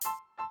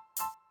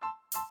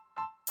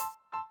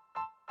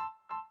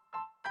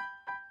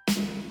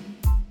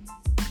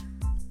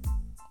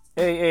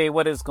Hey,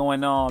 what is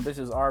going on? This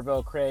is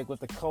Arvell Craig with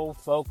the Cold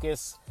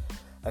Focus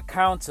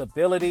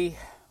Accountability.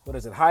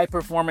 High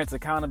Performance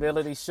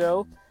Accountability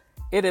Show.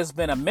 It has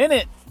been a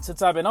minute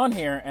since I've been on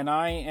here, and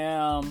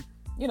I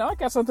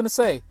got something to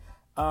say.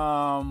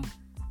 And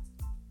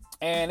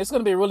it's going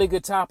to be a really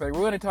good topic.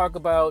 We're going to talk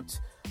about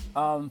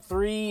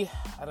three,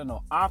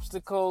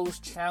 obstacles,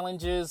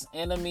 challenges,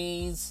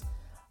 enemies,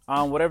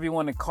 whatever you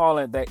want to call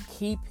it, that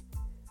keep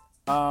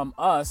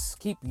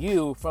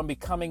you from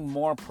becoming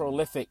more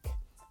prolific,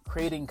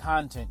 creating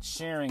content,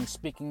 sharing,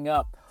 speaking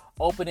up,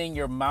 opening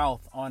your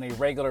mouth on a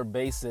regular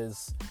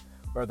basis,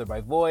 whether by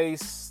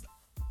voice,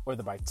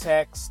 whether by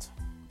text,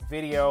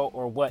 video,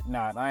 or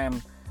whatnot. I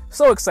am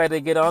so excited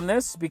to get on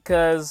this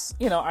because,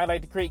 I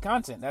like to create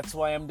content. That's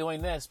why I'm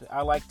doing this.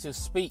 I like to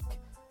speak.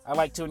 I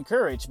like to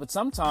encourage. But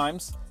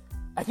sometimes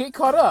I get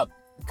caught up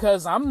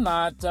because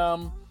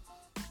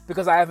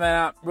because I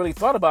haven't really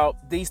thought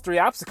about these three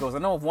obstacles. I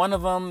know of one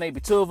of them, maybe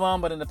two of them,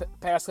 but in the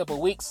past couple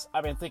of weeks,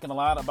 I've been thinking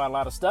about a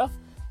lot of stuff.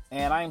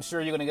 And I am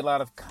sure you're going to get a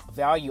lot of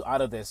value out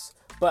of this.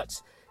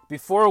 But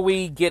before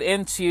we get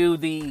into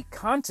the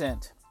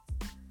content,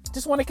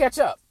 just want to catch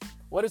up.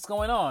 What is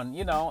going on?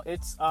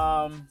 It's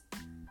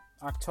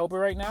October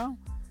right now.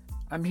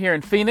 I'm here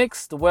in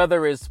Phoenix. The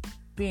weather is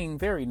being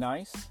very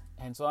nice.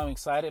 And so I'm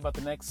excited about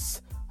the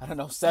next,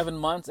 7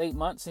 months, 8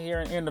 months here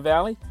in the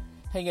Valley,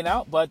 hanging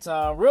out. But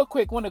real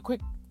quick, want to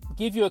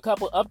give you a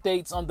couple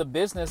updates on the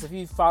business. If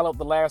you followed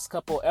the last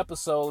couple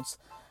episodes,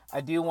 I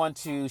do want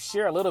to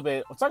share a little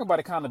bit. I'm talking about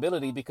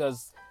accountability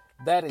because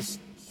that is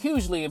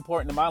hugely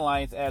important in my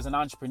life as an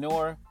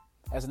entrepreneur,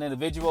 as an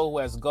individual who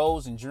has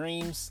goals and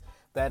dreams,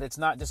 that it's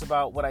not just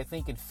about what I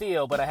think and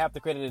feel, but I have to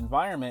create an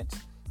environment,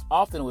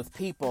 often with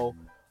people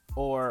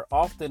or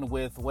often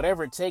with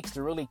whatever it takes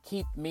to really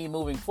keep me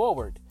moving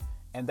forward.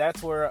 And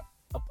that's where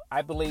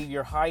I believe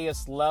your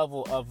highest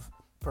level of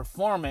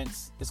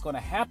performance is going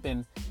to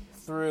happen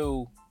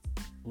through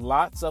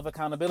lots of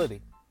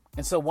accountability.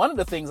 And so one of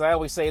the things I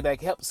always say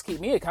that helps keep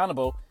me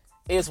accountable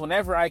is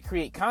whenever I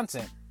create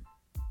content,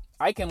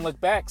 I can look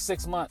back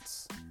 6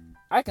 months,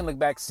 I can look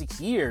back 6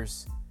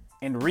 years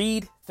and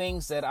read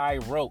things that I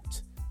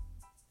wrote.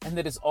 And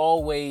that is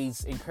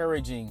always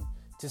encouraging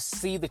to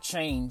see the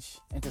change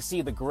and to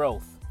see the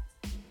growth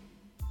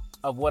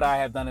of what I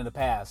have done in the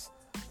past.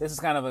 This is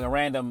kind of a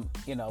random,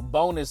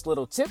 bonus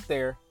little tip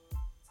there.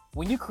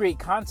 When you create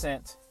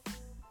content,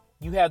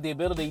 you have the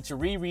ability to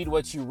reread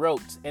what you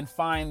wrote and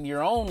find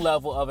your own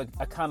level of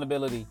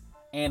accountability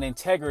and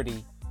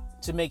integrity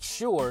to make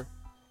sure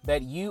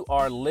that you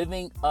are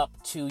living up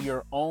to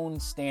your own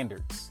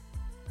standards.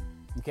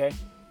 Okay?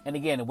 And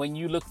again, when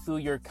you look through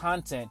your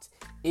content,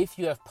 if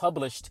you have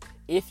published,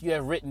 if you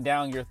have written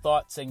down your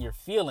thoughts and your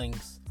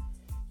feelings,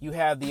 you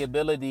have the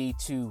ability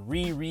to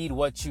reread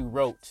what you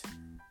wrote.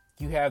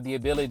 You have the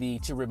ability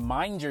to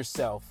remind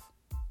yourself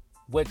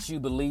what you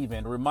believe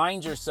in.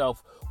 Remind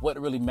yourself what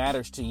really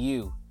matters to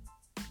you.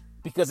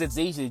 Because it's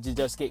easy to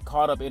just get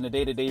caught up in a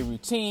day-to-day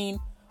routine,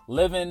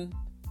 living,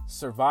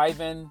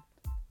 surviving,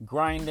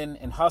 grinding,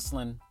 and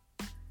hustling,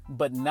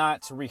 but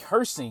not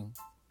rehearsing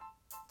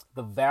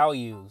the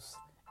values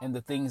and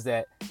the things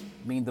that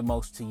mean the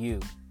most to you.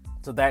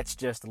 So that's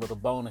just a little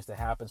bonus that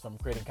happens from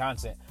creating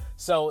content.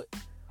 So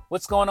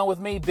what's going on with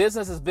me?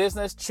 Business is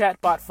business.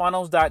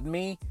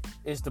 Chatbotfunnels.me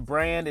is the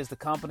brand, is the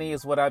company,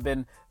 is what I've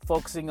been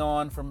focusing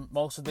on for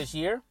most of this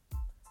year.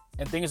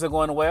 And things are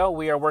going well.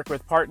 We are working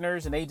with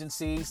partners and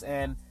agencies.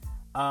 And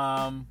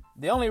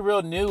the only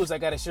real news I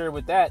got to share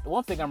with that,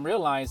 one thing I'm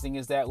realizing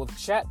is that with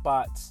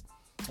chatbots,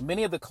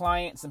 many of the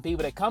clients and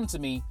people that come to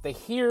me, they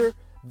hear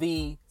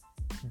the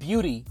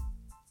beauty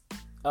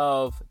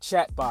of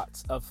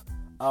chatbots,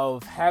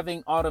 of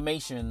having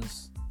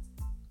automations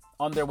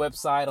on their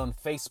website, on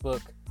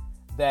Facebook,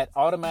 that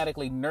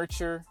automatically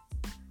nurture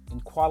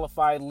and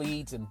qualify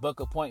leads and book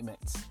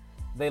appointments.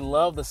 They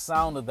love the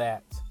sound of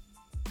that.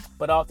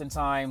 But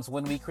oftentimes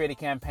when we create a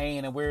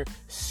campaign and we're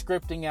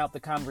scripting out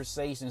the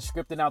conversation,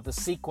 scripting out the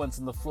sequence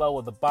and the flow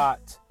of the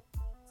bot,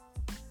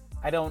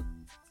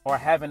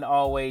 haven't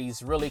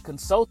always really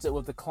consulted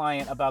with the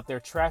client about their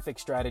traffic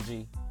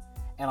strategy.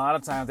 And a lot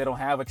of times they don't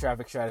have a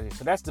traffic strategy.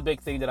 So that's the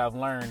big thing that I've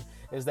learned,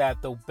 is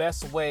that the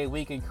best way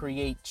we can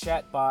create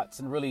chatbots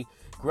and really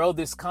grow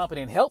this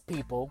company and help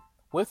people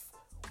with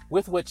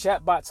what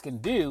chatbots can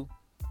do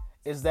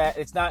is that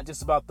it's not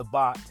just about the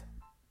bot.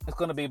 It's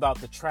going to be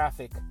about the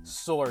traffic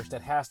source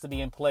that has to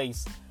be in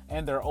place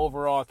and their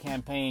overall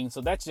campaign.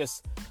 So that's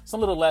just some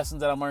little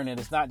lessons that I'm learning.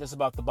 It's not just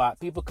about the bot.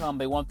 People come,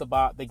 they want the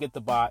bot, they get the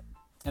bot,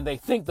 and they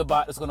think the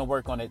bot is going to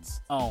work on its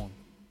own.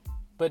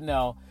 But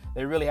no,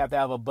 they really have to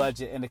have a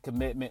budget and a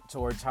commitment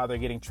towards how they're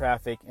getting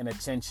traffic and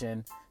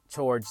attention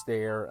towards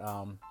their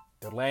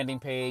landing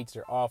page,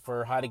 their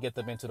offer, how to get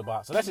them into the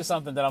bot. So that's just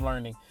something that I'm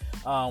learning.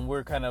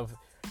 We're kind of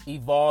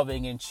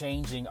evolving and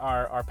changing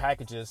our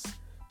packages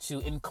to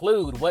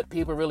include what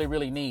people really,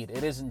 really need.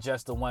 It isn't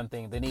just the one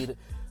thing.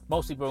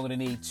 Most people are going to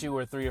need 2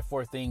 or 3 or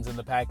 4 things in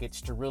the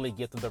package to really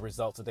get them the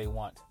results that they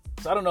want.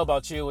 So I don't know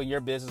about you and your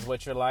business,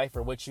 what your life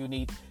or what you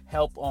need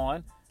help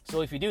on.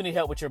 So if you do need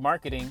help with your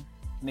marketing,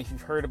 And if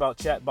you've heard about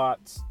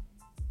chatbots,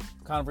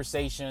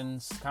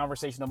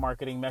 conversational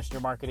marketing, messenger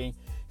marketing,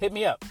 hit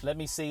me up. Let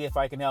me see if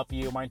I can help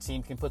you. My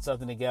team can put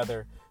something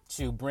together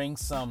to bring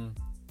some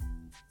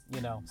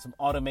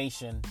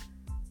automation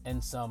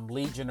and some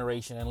lead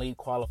generation and lead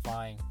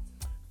qualifying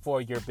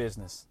for your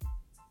business.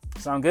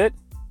 Sound good?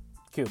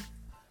 Cool.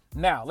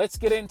 Now, let's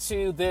get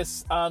into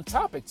this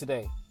topic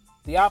today.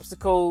 The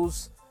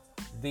obstacles,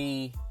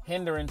 the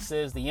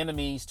hindrances, the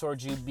enemies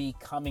towards you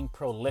becoming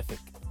prolific.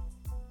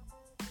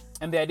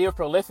 And the idea of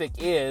prolific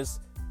is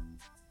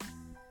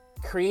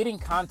creating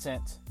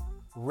content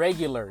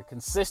regular,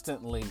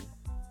 consistently,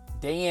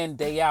 day in,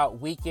 day out,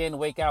 week in,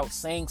 week out,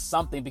 saying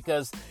something.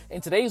 Because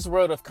in today's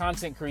world of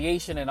content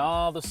creation and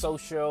all the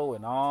social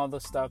and all the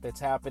stuff that's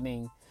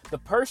happening, the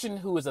person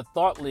who is a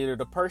thought leader,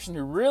 the person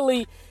who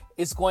really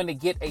is going to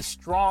get a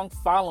strong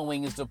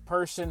following is the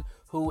person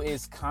who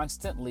is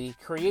constantly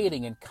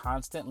creating and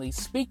constantly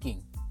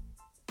speaking.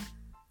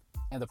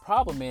 And the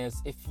problem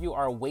is, if you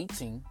are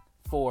waiting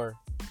for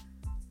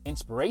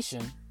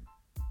inspiration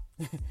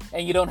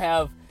and you don't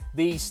have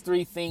these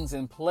three things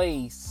in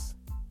place,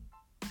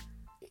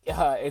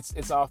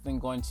 it's often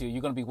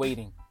you're going to be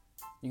waiting.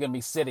 You're going to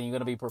be sitting. You're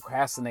going to be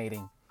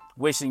procrastinating,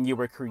 wishing you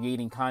were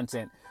creating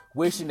content,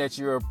 wishing that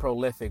you're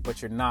prolific,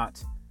 but you're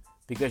not,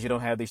 because you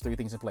don't have these three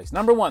things in place.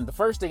 Number one, the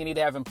first thing you need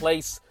to have in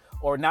place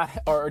or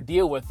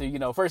deal with,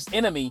 first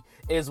enemy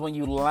is when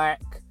you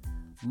lack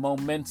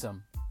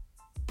momentum.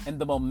 And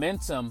the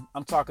momentum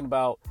I'm talking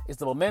about is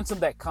the momentum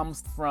that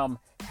comes from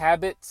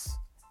habits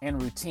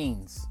and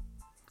routines.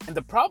 And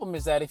the problem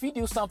is that if you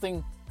do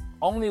something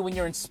only when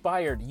you're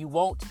inspired, you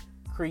won't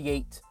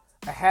create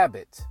a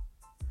habit.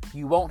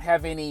 You won't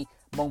have any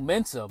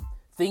momentum.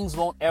 Things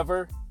won't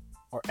ever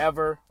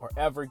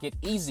get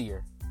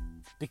easier,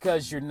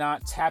 because you're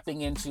not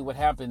tapping into what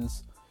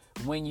happens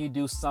when you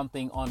do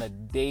something on a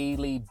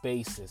daily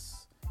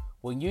basis.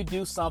 When you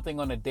do something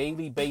on a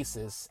daily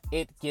basis,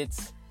 it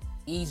gets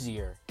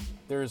easier.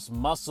 There's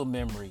muscle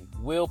memory.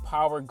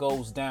 Willpower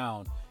goes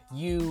down.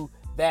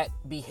 That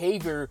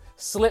behavior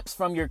slips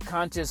from your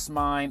conscious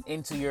mind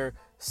into your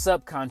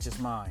subconscious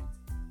mind,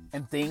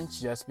 and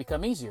things just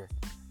become easier.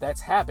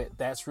 That's habit.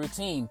 That's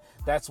routine.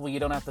 That's where you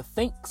don't have to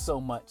think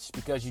so much,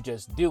 because you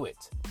just do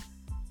it.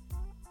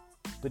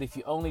 But if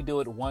you only do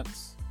it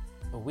once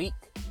a week,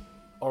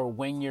 or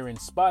when you're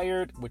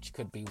inspired, which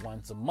could be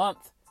once a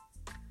month,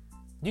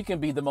 you can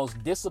be the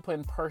most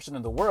disciplined person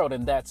in the world,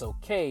 and that's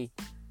okay.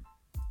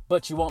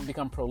 But you won't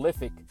become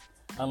prolific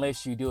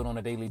unless you do it on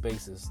a daily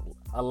basis.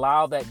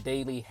 Allow that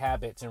daily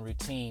habits and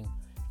routine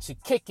to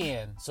kick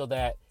in so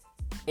that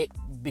it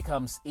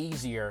becomes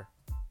easier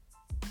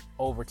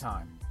over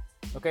time.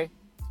 Okay?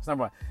 That's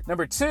number one.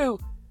 Number two,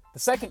 the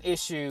second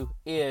issue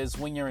is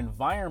when your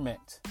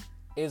environment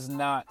is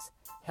not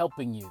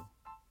helping you.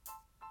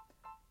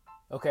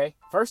 Okay?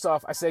 First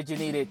off, I said you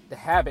needed the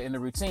habit and the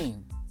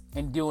routine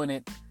and doing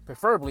it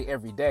preferably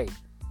every day.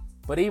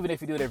 But even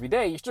if you do it every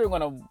day, you're still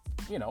going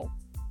to,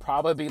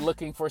 probably be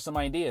looking for some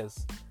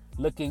ideas,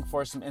 looking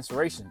for some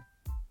inspiration.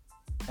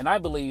 And I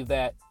believe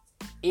that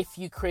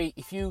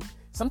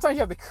sometimes you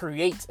have to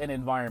create an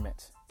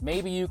environment.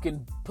 Maybe you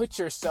can put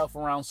yourself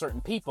around certain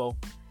people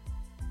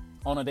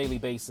on a daily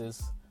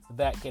basis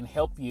that can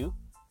help you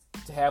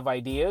to have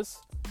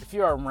ideas. If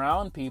you're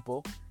around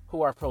people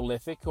who are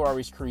prolific, who are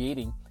always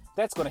creating,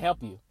 that's going to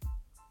help you.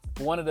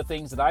 One of the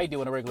things that I do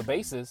on a regular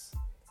basis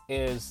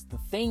is the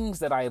things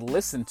that I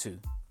listen to.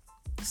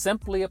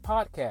 Simply a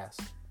podcast,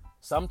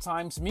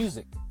 sometimes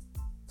music,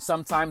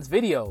 sometimes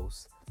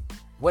videos,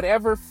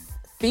 whatever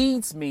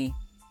feeds me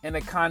in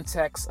the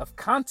context of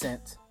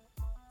content,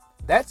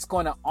 that's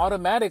going to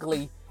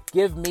automatically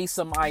give me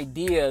some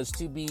ideas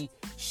to be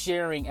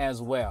sharing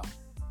as well.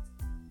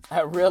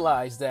 I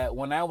realized that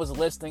when I was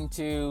listening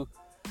to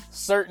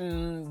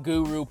certain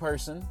guru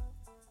person,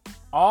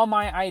 all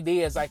my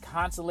ideas, I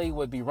constantly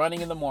would be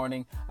running in the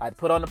morning. I'd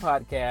put on the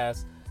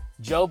podcast.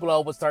 Joe Blow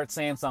would start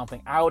saying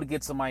something. I would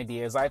get some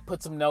ideas. I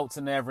put some notes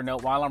in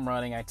Evernote while I'm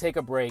running. I take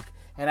a break,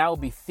 and I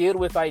would be filled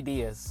with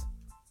ideas,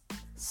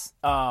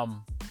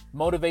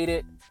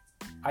 motivated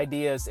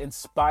ideas,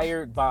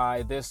 inspired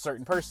by this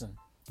certain person.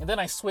 And then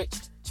I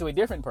switched to a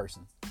different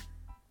person,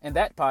 and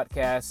that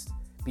podcast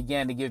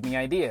began to give me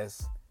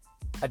ideas,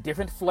 a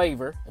different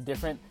flavor, a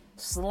different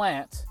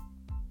slant,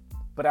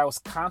 but I was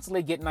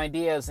constantly getting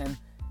ideas and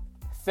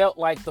felt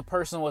like the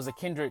person was a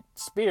kindred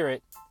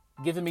spirit,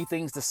 giving me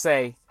things to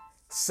say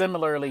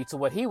similarly to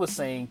what he was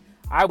saying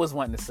I was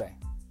wanting to say.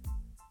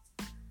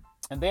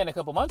 And then a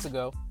couple months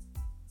ago,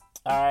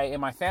 I and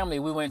my family,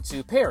 we went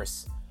to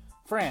Paris,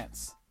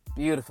 France.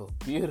 Beautiful,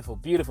 beautiful,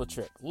 beautiful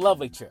trip.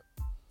 Lovely trip.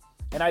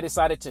 And I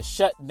decided to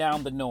shut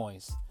down the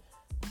noise,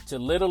 to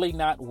literally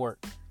not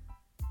work,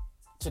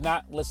 to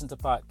not listen to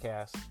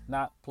podcasts,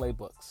 not play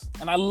books.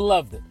 And I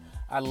loved it.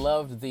 I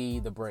loved the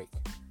break.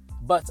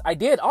 But I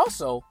did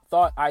also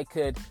thought I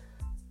could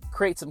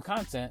create some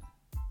content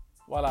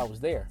while I was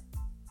there.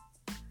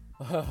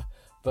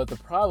 But the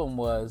problem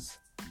was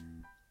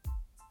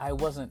I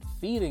wasn't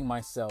feeding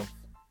myself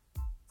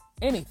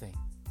anything.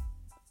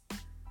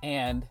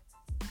 And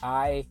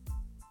I,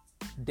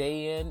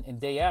 day in and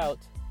day out,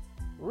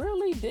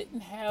 really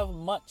didn't have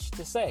much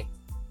to say.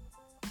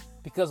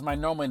 Because my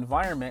normal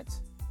environment,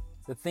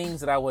 the things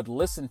that I would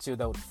listen to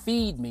that would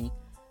feed me,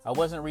 I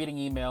wasn't reading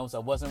emails, I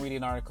wasn't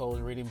reading articles,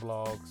 reading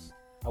blogs,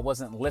 I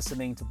wasn't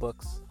listening to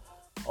books,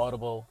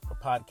 Audible, or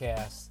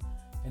podcasts.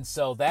 And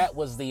so that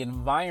was the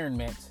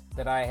environment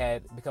that I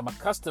had become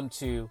accustomed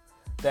to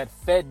that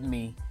fed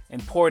me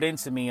and poured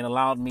into me and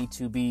allowed me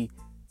to be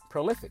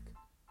prolific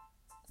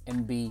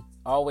and be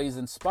always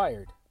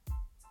inspired.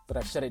 But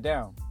I shut it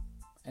down,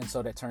 and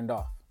so that turned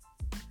off.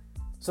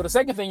 So the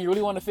second thing you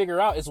really want to figure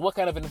out is what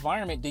kind of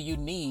environment do you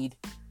need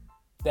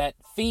that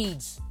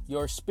feeds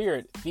your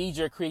spirit, feeds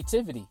your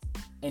creativity,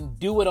 and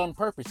do it on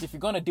purpose. If you're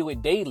going to do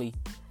it daily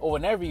or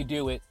whenever you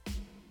do it,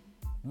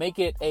 make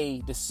it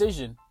a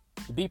decision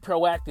to be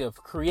proactive,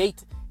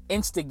 create,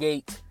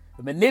 instigate,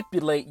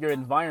 manipulate your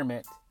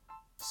environment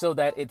so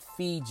that it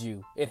feeds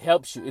you, it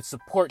helps you, it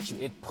supports you,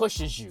 it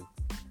pushes you.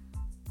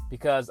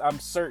 Because I'm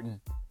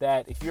certain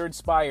that if you're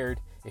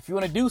inspired, if you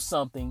want to do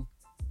something,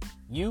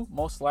 you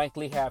most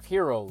likely have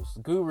heroes,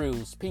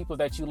 gurus, people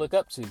that you look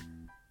up to.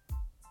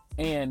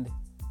 And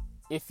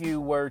if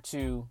you were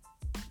to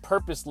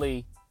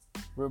purposely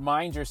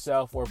remind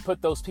yourself or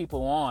put those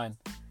people on,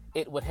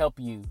 it would help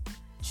you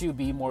to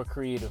be more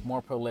creative,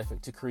 more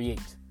prolific, to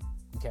create.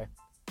 Okay.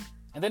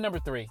 And then number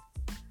 3,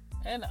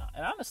 and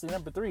honestly,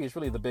 number 3 is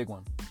really the big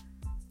one.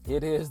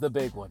 It is the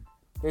big one.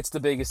 It's the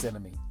biggest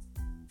enemy.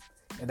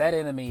 And that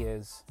enemy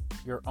is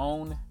your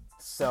own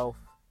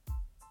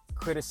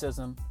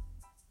self-criticism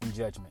and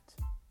judgment.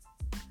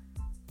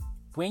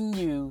 When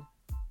you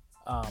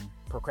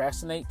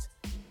procrastinate,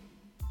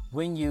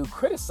 when you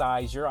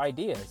criticize your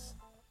ideas,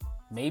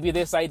 maybe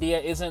this idea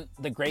isn't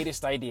the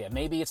greatest idea.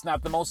 Maybe it's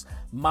not the most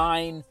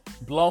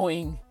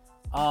mind-blowing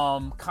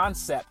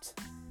concept.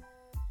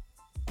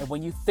 And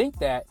when you think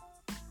that,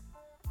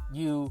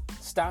 you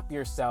stop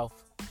yourself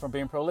from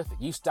being prolific.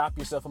 You stop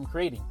yourself from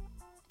creating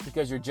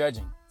because you're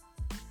judging.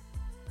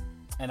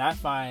 And I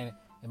find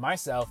in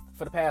myself,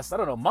 for the past,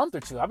 month or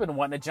two, I've been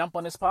wanting to jump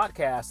on this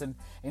podcast and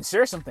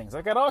share some things.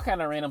 I got all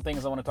kind of random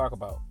things I want to talk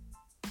about.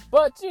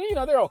 But,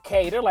 they're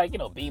okay. They're like,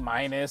 B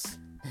minus,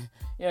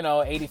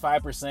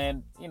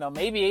 85%,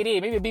 maybe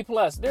 88, maybe B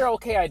plus. They're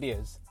okay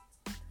ideas.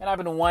 And I've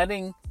been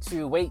wanting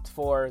to wait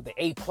for the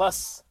A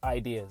plus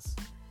ideas.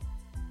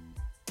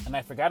 And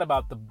I forgot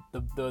about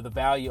the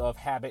value of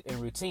habit and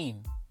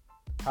routine.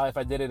 How if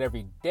I did it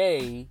every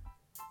day,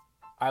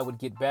 I would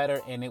get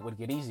better and it would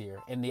get easier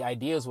and the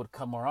ideas would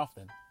come more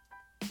often.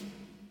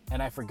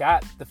 And I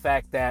forgot the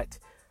fact that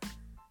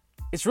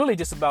it's really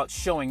just about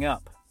showing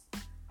up.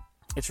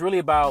 It's really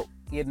about,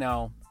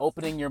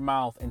 opening your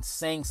mouth and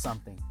saying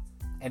something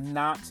and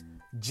not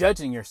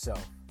judging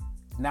yourself,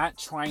 not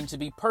trying to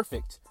be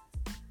perfect.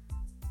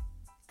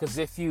 Because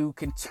if you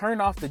can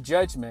turn off the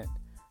judgment,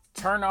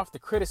 turn off the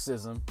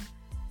criticism,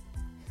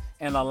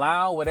 and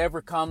allow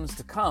whatever comes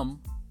to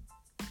come,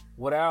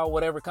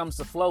 whatever comes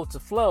to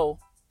flow,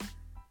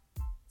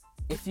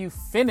 if you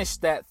finish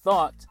that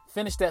thought,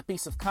 finish that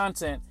piece of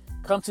content,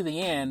 come to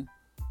the end,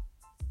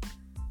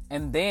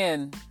 and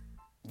then,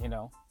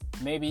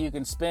 maybe you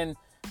can spend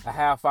a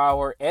half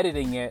hour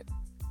editing it,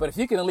 but if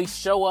you can at least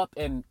show up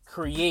and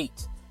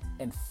create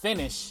and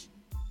finish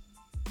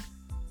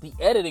the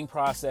editing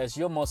process,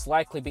 you'll most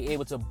likely be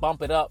able to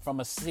bump it up from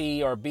a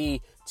C or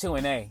B to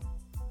an A.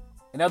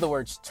 In other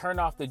words, turn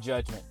off the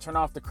judgment, turn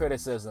off the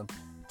criticism,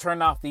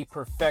 turn off the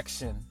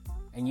perfection,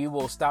 and you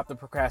will stop the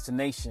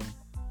procrastination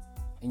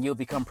and you'll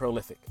become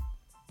prolific.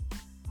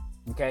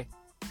 Okay?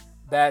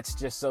 That's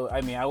just so,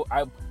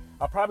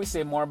 I'll probably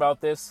say more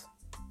about this,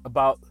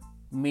 about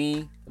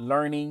me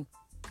learning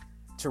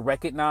to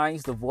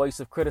recognize the voice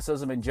of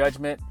criticism and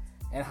judgment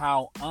and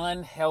how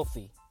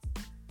unhealthy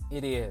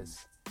it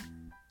is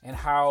and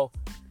how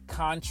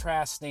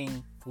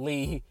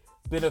contrastingly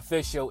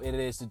beneficial it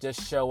is to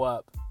just show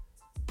up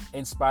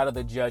in spite of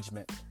the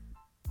judgment.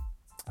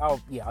 I'll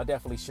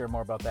definitely share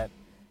more about that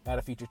at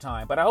a future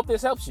time. But I hope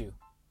this helps you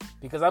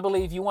because I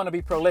believe you want to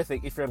be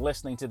prolific if you're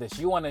listening to this.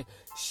 You want to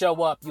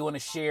show up, you want to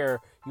share,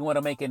 you want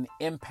to make an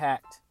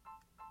impact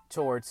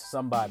towards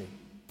somebody.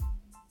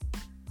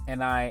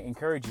 And I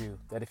encourage you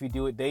that if you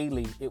do it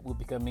daily, it will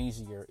become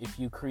easier. If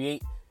you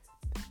create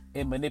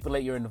and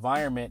manipulate your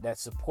environment that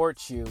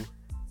supports you,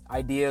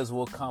 ideas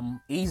will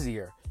come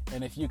easier.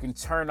 And if you can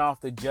turn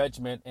off the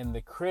judgment and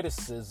the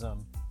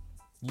criticism,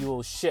 you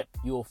will ship,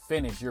 you will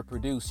finish, you'll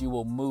produce, you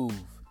will move,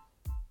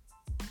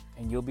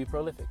 and you'll be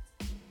prolific.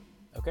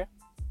 Okay?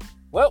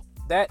 Well,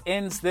 that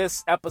ends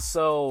this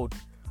episode.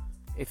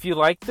 If you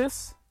like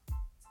this,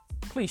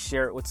 please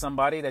share it with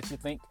somebody that you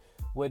think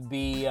would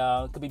be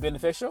could be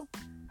beneficial.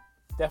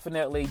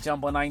 Definitely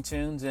jump on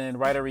iTunes and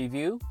write a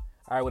review.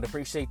 I would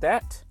appreciate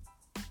that.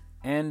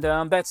 And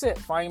that's it.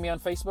 Find me on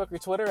Facebook or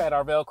Twitter at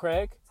Arvell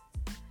Craig,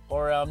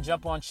 or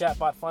jump on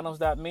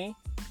chatbotfunnels.me.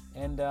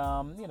 And,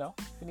 if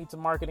you need some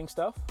marketing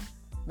stuff,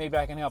 maybe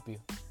I can help you.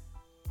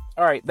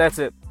 All right, that's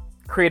it.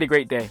 Create a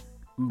great day.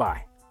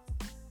 Bye.